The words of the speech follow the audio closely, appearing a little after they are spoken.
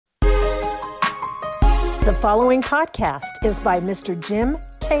The following podcast is by Mr. Jim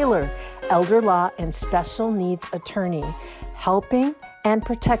Koewler, elder law and special needs attorney, helping and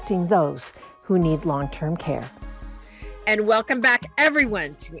protecting those who need long-term care. And welcome back,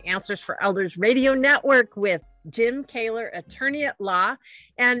 everyone, to Answers for Elders Radio Network with Jim Koewler, attorney at law.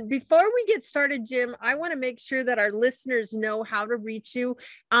 And before we get started, Jim, I want to make sure that our listeners know how to reach you.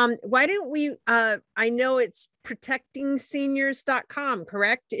 Why don't we, I know it's protectingseniors.com,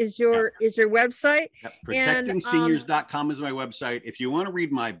 correct? Is your website? Yep. Protectingseniors.com is my website. If you want to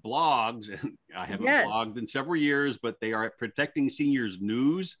read my blogs, and I haven't blogged in several years, but they are at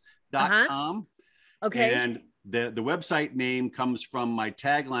protectingseniorsnews.com. Okay. And the website name comes from my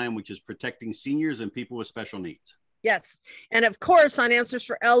tagline, which is protecting seniors and people with special needs. Yes. And of course, on Answers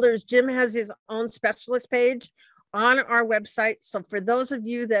for Elders, Jim has his own specialist page on our website. So for those of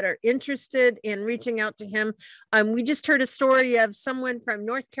you that are interested in reaching out to him, we just heard a story of someone from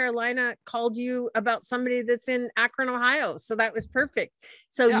North Carolina called you about somebody that's in Akron, Ohio. So that was perfect.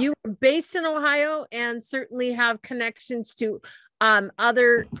 So you are based in Ohio and certainly have connections to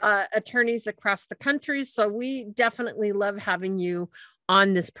other attorneys across the country. So we definitely love having you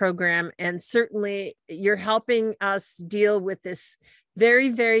on this program. And certainly you're helping us deal with this very,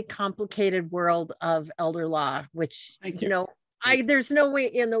 very complicated world of elder law, which, there's no way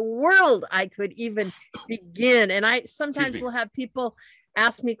in the world I could even begin. And I sometimes will have people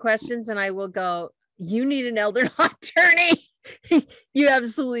ask me questions and I will go, you need an elder law attorney. You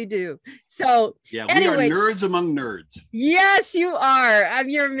absolutely do. So anyway, we are nerds among nerds. Yes, you are.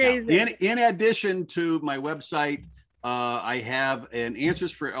 You're amazing. In addition to my website, I have an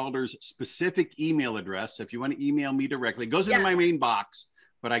Answers for Elders specific email address. If you want to email me directly, it goes into my main box,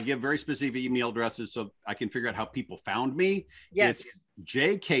 but I give very specific email addresses so I can figure out how people found me. Yes. It's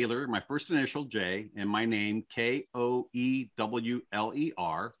J Koewler, my first initial J, and my name, Koewler,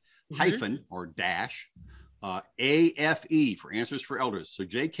 hyphen or dash. AFE for Answers for Elders. So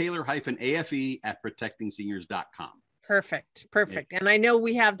J Koewler -AFE at protectingseniors.com. Perfect. Yeah. And I know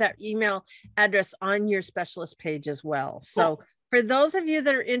we have that email address on your specialist page as well. So for those of you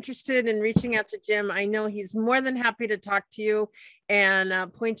that are interested in reaching out to Jim, I know he's more than happy to talk to you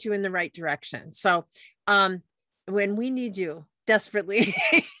and point you in the right direction. So when we need you desperately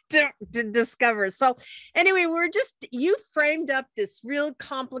to discover. So anyway, you framed up this real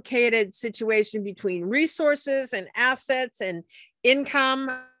complicated situation between resources and assets and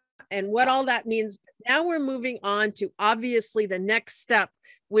income and what all that means. Now we're moving on to obviously the next step,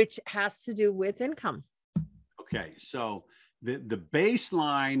 which has to do with income. Okay. So the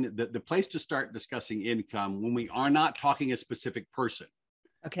baseline, the place to start discussing income when we are not talking a specific person.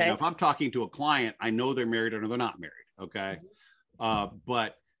 Okay. If I'm talking to a client, I know they're married or they're not married. Okay.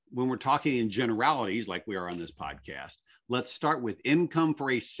 But when we're talking in generalities, like we are on this podcast, let's start with income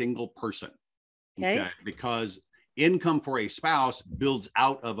for a single person. Okay. Because income for a spouse builds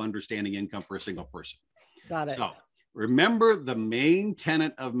out of understanding income for a single person. Got it. So remember, the main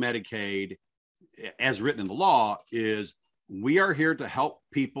tenet of Medicaid, as written in the law, is we are here to help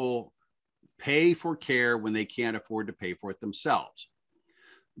people pay for care when they can't afford to pay for it themselves.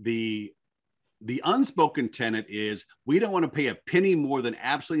 The unspoken tenet is we don't want to pay a penny more than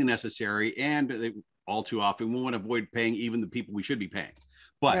absolutely necessary. And all too often, we want to avoid paying even the people we should be paying.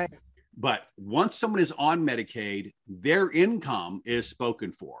 But once someone is on Medicaid, their income is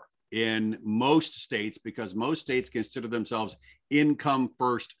spoken for in most states because most states consider themselves income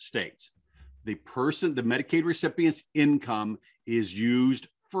first states. The Medicaid recipient's income is used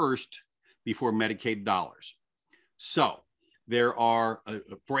first before Medicaid dollars. So there are,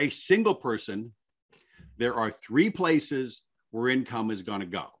 for a single person, there are three places where income is going to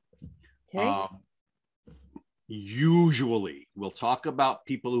go. Okay. Usually, we'll talk about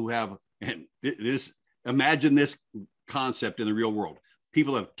people who have, and imagine this concept in the real world.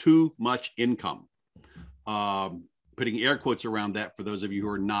 People have too much income. Putting air quotes around that for those of you who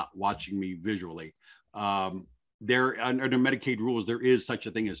are not watching me visually. There, under Medicaid rules, there is such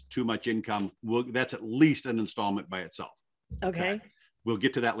a thing as too much income. That's at least an installment by itself. Okay. We'll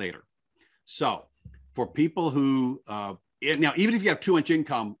get to that later. So for people who, now, even if you have too much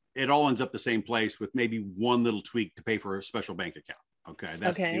income, it all ends up the same place with maybe one little tweak to pay for a special bank account. Okay.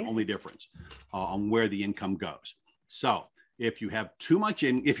 That's the only difference on where the income goes. So if you have too much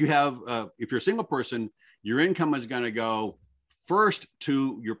if you're a single person, your income is going to go first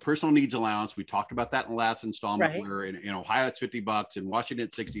to your personal needs allowance. We talked about that in the last installment, where in Ohio, it's $50, in Washington,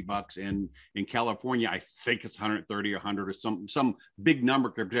 it's $60, and in California, I think it's 130 or 100 or some big number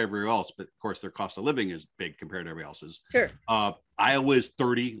compared to everywhere else. But of course, their cost of living is big compared to everybody else's. Sure. Iowa is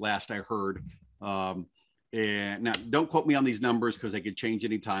 30, last I heard. And now don't quote me on these numbers because they could change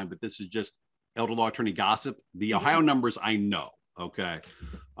anytime, but this is just elder law attorney gossip. The Ohio numbers I know. Okay.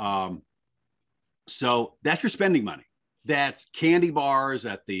 So that's your spending money. That's candy bars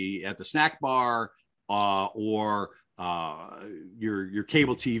at the snack bar, or your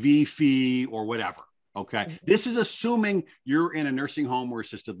cable TV fee or whatever. Okay. This is assuming you're in a nursing home or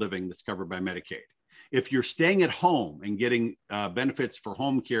assisted living that's covered by Medicaid. If you're staying at home and getting benefits for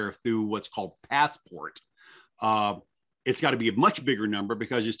home care through what's called Passport, it's got to be a much bigger number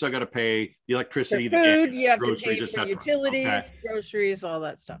because you still got to pay the electricity, for food, the you have groceries, to pay for etc. utilities, Okay. groceries, all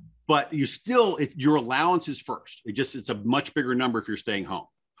that stuff. But you still, your allowance is first. It's a much bigger number if you're staying home.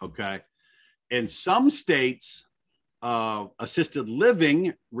 Okay. In some states, assisted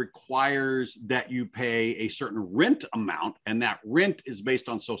living requires that you pay a certain rent amount, and that rent is based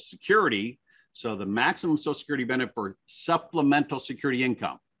on Social Security. So the maximum Social Security benefit for supplemental security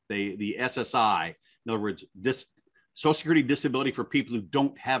income, the SSI, in other words, this Social Security disability for people who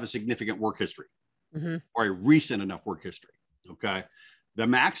don't have a significant work history or a recent enough work history. Okay. The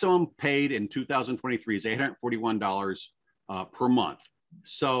maximum paid in 2023 is $841 per month.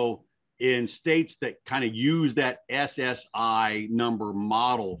 So in states that kind of use that SSI number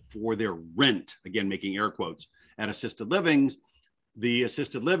model for their rent, again, making air quotes, at assisted livings, the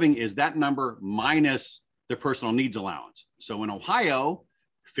assisted living is that number minus the personal needs allowance. So in Ohio,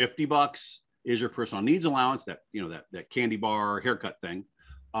 $50 is your personal needs allowance, that, you know, that candy bar haircut thing.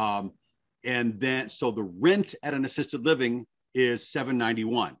 And then, so the rent at an assisted living is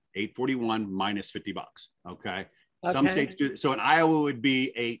 $791, $841 minus $50. Okay. Some states do. So in Iowa it would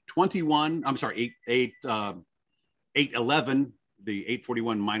be $811, the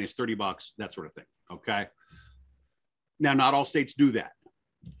 $841 minus $30, that sort of thing. Okay. Now, not all states do that.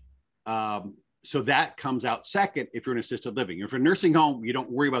 So that comes out second if you're in assisted living. If you're in a nursing home, you don't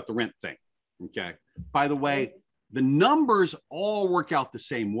worry about the rent thing. Okay. By the way, the numbers all work out the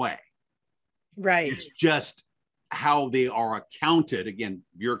same way. Right. It's just how they are accounted. Again,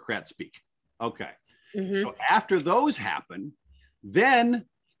 bureaucrat speak. Okay. So after those happen, then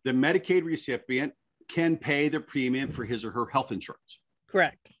the Medicaid recipient can pay the premium for his or her health insurance.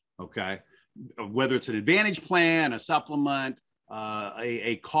 Correct. Okay. Whether it's an Advantage plan, a supplement,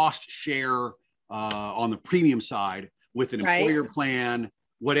 a cost share on the premium side with an employer plan,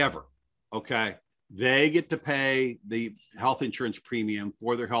 whatever. Okay. They get to pay the health insurance premium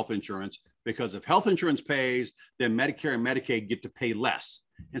for their health insurance, because if health insurance pays, then Medicare and Medicaid get to pay less.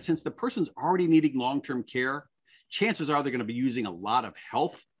 And since the person's already needing long-term care, chances are they're going to be using a lot of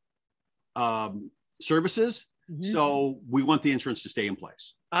health services. So we want the insurance to stay in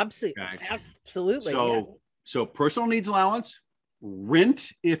place. Absolutely. Okay? Absolutely. So personal needs allowance, rent,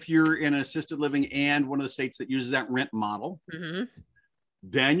 if you're in an assisted living and one of the states that uses that rent model,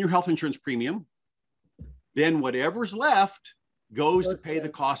 then your health insurance premium, then whatever's left goes to pay the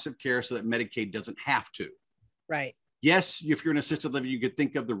cost of care so that Medicaid doesn't have to. Right. Yes, if you're in assisted living, you could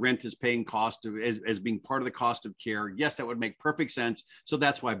think of the rent as paying cost of, as being part of the cost of care. Yes, that would make perfect sense. So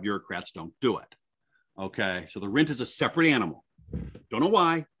that's why bureaucrats don't do it. Okay. So the rent is a separate animal. Don't know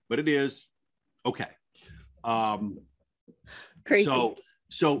why, but it is. Okay. Crazy.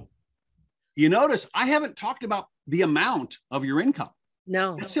 So you notice I haven't talked about the amount of your income.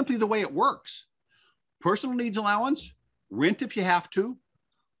 No. That's simply the way it works. Personal needs allowance, rent if you have to,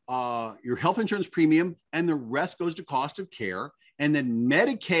 your health insurance premium, and the rest goes to cost of care. And then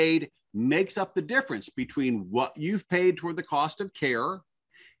Medicaid makes up the difference between what you've paid toward the cost of care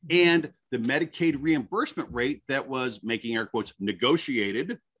and the Medicaid reimbursement rate that was, making air quotes,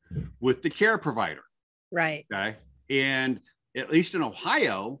 negotiated with the care provider. Right. Okay. And at least in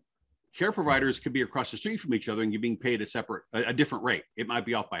Ohio, care providers could be across the street from each other and you're being paid a different rate. It might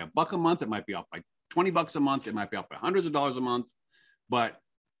be off by $1 a month. It might be off by $20 a month. It might be off by hundreds of dollars a month, but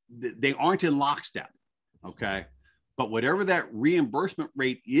they aren't in lockstep. Okay. But whatever that reimbursement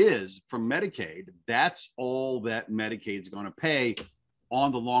rate is from Medicaid, that's all that Medicaid's going to pay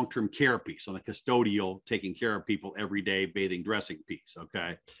on the long-term care piece, on the custodial, taking care of people every day, bathing, dressing piece.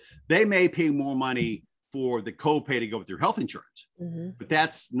 Okay. They may pay more money for the copay to go with your health insurance, but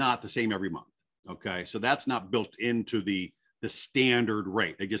that's not the same every month. Okay. So that's not built into the standard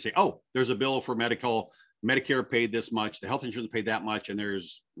rate. They just say, oh, there's a bill for Medicare paid this much, the health insurance paid that much, and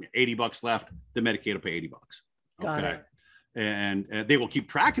there's $80 left. The Medicaid will pay $80. Got Okay. it. And they will keep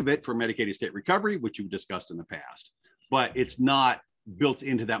track of it for Medicaid state recovery, which you've discussed in the past, but it's not built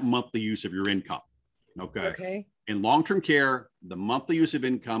into that monthly use of your income. Okay. Okay. In long-term care, the monthly use of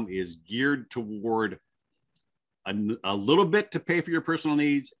income is geared toward a little bit to pay for your personal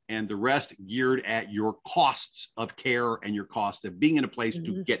needs, and the rest geared at your costs of care and your cost of being in a place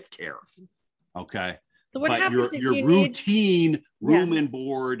to get care. Okay. So what but happens if your you routine need... room and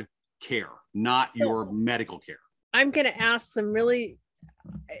board, care, not your medical care. I'm going to ask some really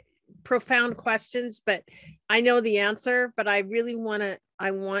profound questions, but I know the answer, but I want to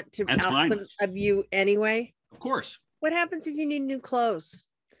That's ask fine. them of you anyway. Of course. What happens if you need new clothes?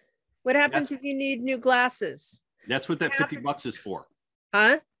 What happens if you need new glasses? That's what that $50 is for.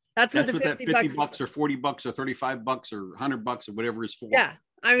 Huh? That's what that $50 or $40 or $35 or $100 or whatever is for. Yeah.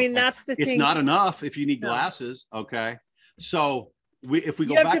 I mean, that's the thing. It's not enough if you need glasses. Okay. So if we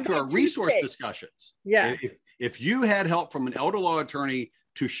go back to our resource discussions, if you had help from an elder law attorney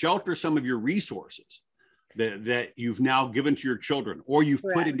to shelter some of your resources that you've now given to your children, or you've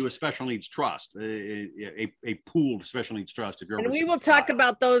put into a special needs trust, a pooled special needs trust. And we will talk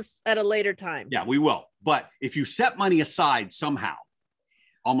about those at a later time. Yeah, we will. But if you set money aside somehow,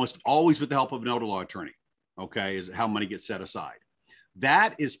 almost always with the help of an elder law attorney, okay, is how money gets set aside.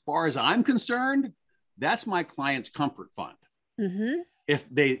 That, as far as I'm concerned, that's my client's comfort fund. Mm-hmm.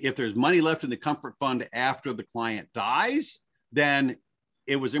 If there's money left in the comfort fund after the client dies, then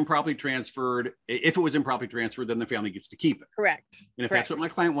it was improperly transferred. If it was improperly transferred, then the family gets to keep it. Correct. And if that's what my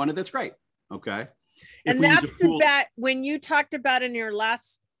client wanted, that's great. Okay. And that's the bet when you talked about in your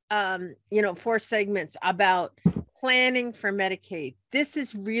last 4 segments about planning for Medicaid. This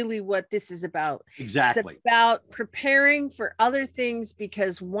is really what this is about. Exactly. It's about preparing for other things,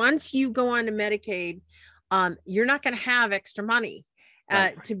 because once you go on to Medicaid, you're not going to have extra money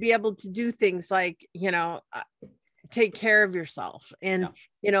to be able to do things like, take care of yourself and,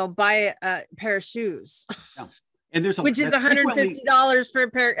 buy a pair of shoes, and there's which is $150 for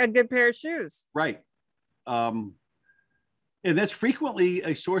a good pair of shoes. Right. And that's frequently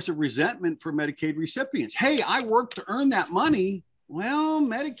a source of resentment for Medicaid recipients. Hey, I worked to earn that money. Well,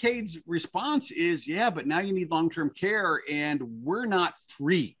 Medicaid's response is, yeah, but now you need long-term care and we're not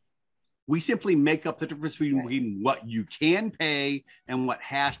free. We simply make up the difference between what you can pay and what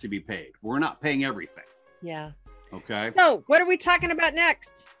has to be paid. We're not paying everything. Yeah. Okay. So what are we talking about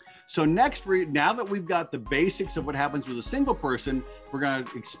next? So next, now that we've got the basics of what happens with a single person, we're going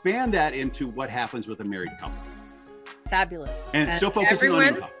to expand that into what happens with a married couple. Fabulous. And still focusing on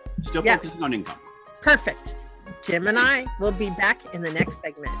income. Focusing on income. Perfect. Jim and I will be back in the next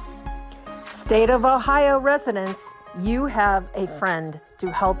segment. State of Ohio residents, you have a friend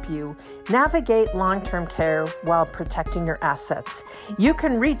to help you navigate long-term care while protecting your assets. You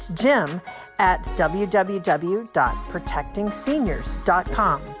can reach Jim at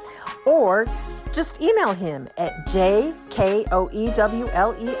www.protectingseniors.com or just email him at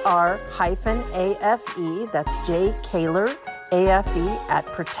jkoewler-afe, that's jkoewler, afe at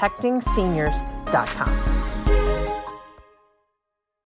protectingseniors.com.